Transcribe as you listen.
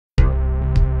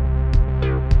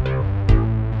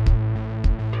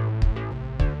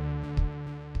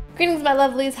Greetings my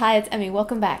lovelies, hi it's Emmy,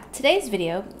 welcome back. Today's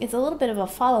video is a little bit of a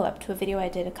follow-up to a video I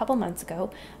did a couple months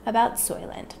ago about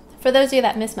Soylent. For those of you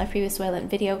that missed my previous Soylent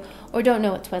video or don't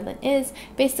know what Soylent is,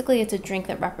 basically it's a drink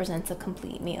that represents a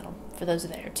complete meal. For those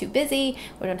that are too busy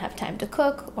or don't have time to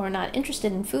cook or not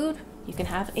interested in food, you can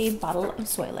have a bottle of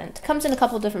Soylent. It comes in a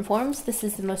couple of different forms. This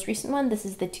is the most recent one. This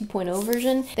is the 2.0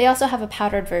 version. They also have a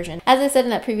powdered version. As I said in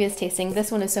that previous tasting,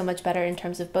 this one is so much better in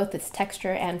terms of both its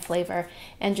texture and flavor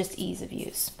and just ease of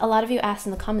use. A lot of you asked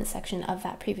in the comment section of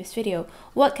that previous video,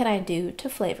 what can I do to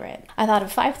flavor it? I thought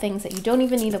of 5 things that you don't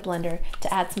even need a blender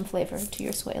to add some flavor to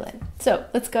your Soylent. So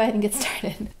let's go ahead and get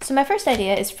started. So my first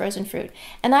idea is frozen fruit,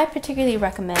 and I particularly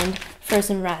recommend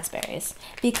frozen raspberries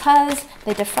because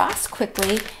they defrost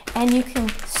quickly and you can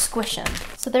squish them.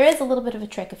 So there is a little bit of a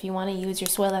trick if you want to use your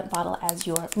Soylent bottle as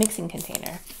your mixing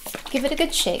container. Give it a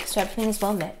good shake so everything is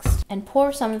well mixed and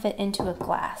pour some of it into a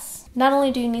glass. Not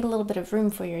only do you need a little bit of room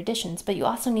for your additions, but you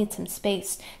also need some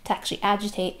space to actually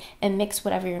agitate and mix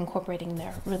whatever you're incorporating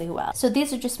there really well. So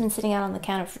these have just been sitting out on the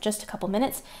counter for just a couple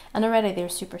minutes and already they're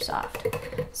super soft.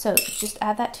 So just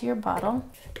add that to your bottle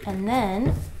and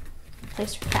then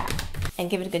place your cap and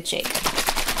give it a good shake.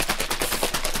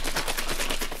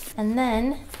 And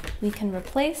then we can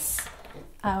replace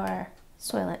our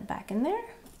Soylent back in there.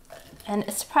 And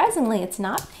surprisingly, it's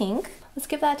not pink. Let's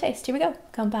give that a taste. Here we go.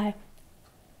 Come by.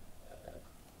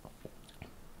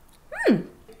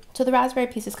 So the raspberry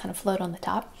pieces kind of float on the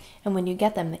top, and when you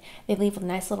get them, they leave a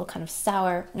nice little kind of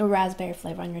sour raspberry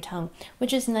flavor on your tongue,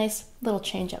 which is a nice little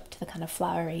change up to the kind of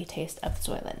flowery taste of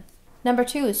Soylent. Number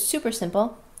 2 is super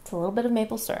simple. It's a little bit of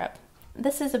maple syrup.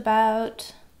 This is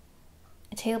about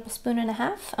a tablespoon and a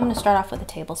half. I'm going to start off with a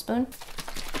tablespoon.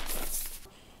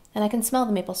 And I can smell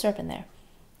the maple syrup in there.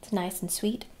 It's nice and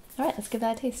sweet. All right, let's give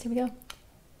that a taste. Here we go.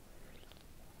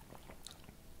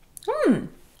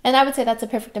 And I would say that's a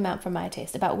perfect amount for my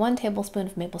taste. About 1 tablespoon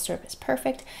of maple syrup is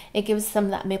perfect. It gives some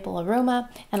of that maple aroma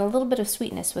and a little bit of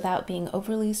sweetness without being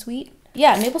overly sweet.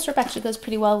 Yeah, maple syrup actually goes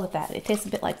pretty well with that. It tastes a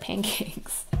bit like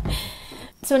pancakes.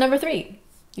 So number 3.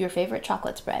 Your favorite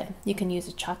chocolate spread. You can use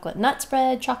a chocolate nut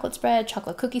spread,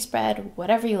 chocolate cookie spread,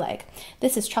 whatever you like.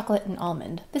 This is chocolate and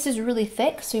almond. This is really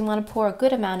thick, so you want to pour a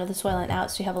good amount of the Soylent out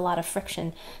so you have a lot of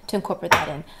friction to incorporate that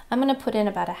in. I'm going to put in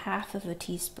about a half of a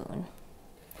teaspoon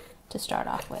to start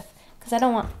off with, because I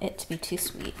don't want it to be too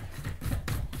sweet.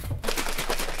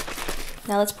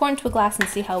 Now let's pour into a glass and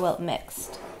see how well it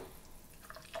mixed.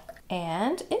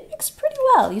 And it mixed pretty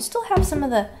well. You still have some of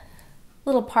the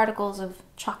little particles of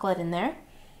chocolate in there,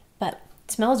 but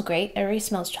it smells great. It already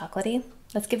smells chocolatey.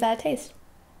 Let's give that a taste.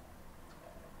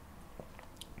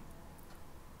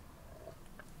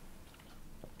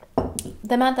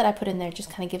 The amount that I put in there just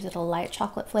kind of gives it a light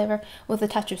chocolate flavor with a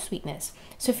touch of sweetness.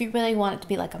 So if you really want it to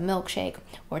be like a milkshake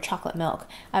or chocolate milk,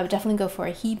 I would definitely go for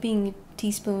a heaping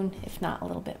teaspoon, if not a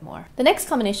little bit more. The next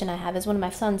combination I have is one of my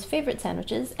son's favorite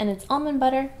sandwiches, and it's almond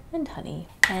butter and honey.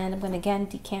 And I'm going to again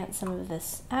decant some of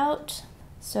this out.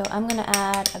 So I'm going to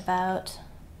add about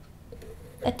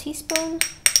a teaspoon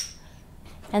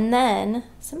and then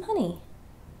some honey.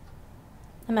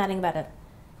 I'm adding about a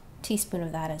teaspoon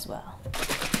of that as well.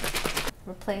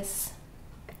 Replace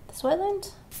the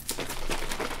Soylent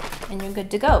and you're good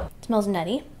to go. It smells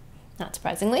nutty, not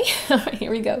surprisingly. All right,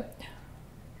 here we go.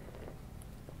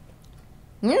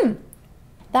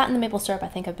 That and the maple syrup I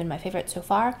think have been my favorite so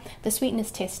far. The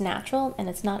sweetness tastes natural and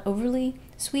it's not overly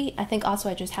sweet. I think also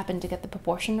I just happened to get the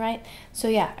proportion right. So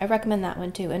yeah, I recommend that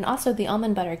one too. And also the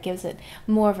almond butter gives it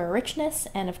more of a richness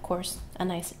and of course a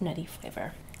nice nutty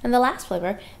flavor. And the last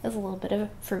flavor is a little bit of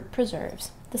fruit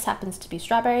preserves. This happens to be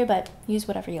strawberry, but use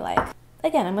whatever you like.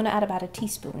 Again, I'm going to add about a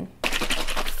teaspoon.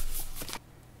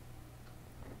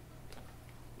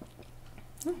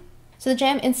 So the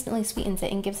jam instantly sweetens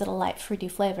it and gives it a light fruity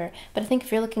flavor, but I think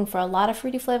if you're looking for a lot of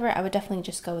fruity flavor, I would definitely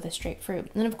just go with a straight fruit.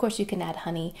 And then of course you can add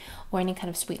honey or any kind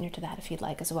of sweetener to that if you'd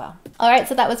like as well. Alright,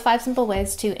 so that was 5 simple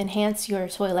ways to enhance your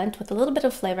Soylent with a little bit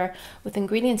of flavor with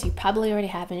ingredients you probably already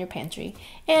have in your pantry,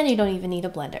 and you don't even need a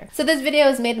blender. So this video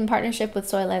is made in partnership with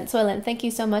Soylent. Soylent, thank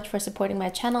you so much for supporting my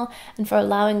channel and for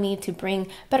allowing me to bring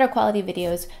better quality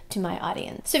videos to my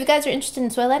audience. So if you guys are interested in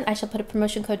Soylent, I shall put a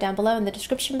promotion code down below in the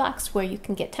description box where you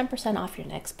can get 10% off your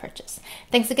next purchase.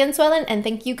 Thanks again, Soylent, and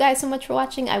thank you guys so much for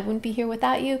watching. I wouldn't be here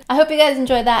without you. I hope you guys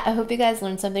enjoyed that. I hope you guys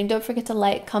learned something. Don't forget to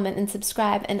like, comment, and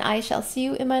subscribe, and I shall see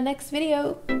you in my next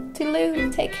video.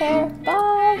 Toodaloo, take care,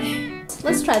 bye.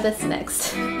 Let's try this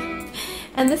next.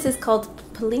 And this is called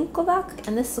Palinkovac,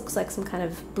 and this looks like some kind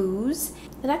of booze.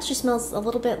 It actually smells a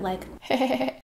little bit like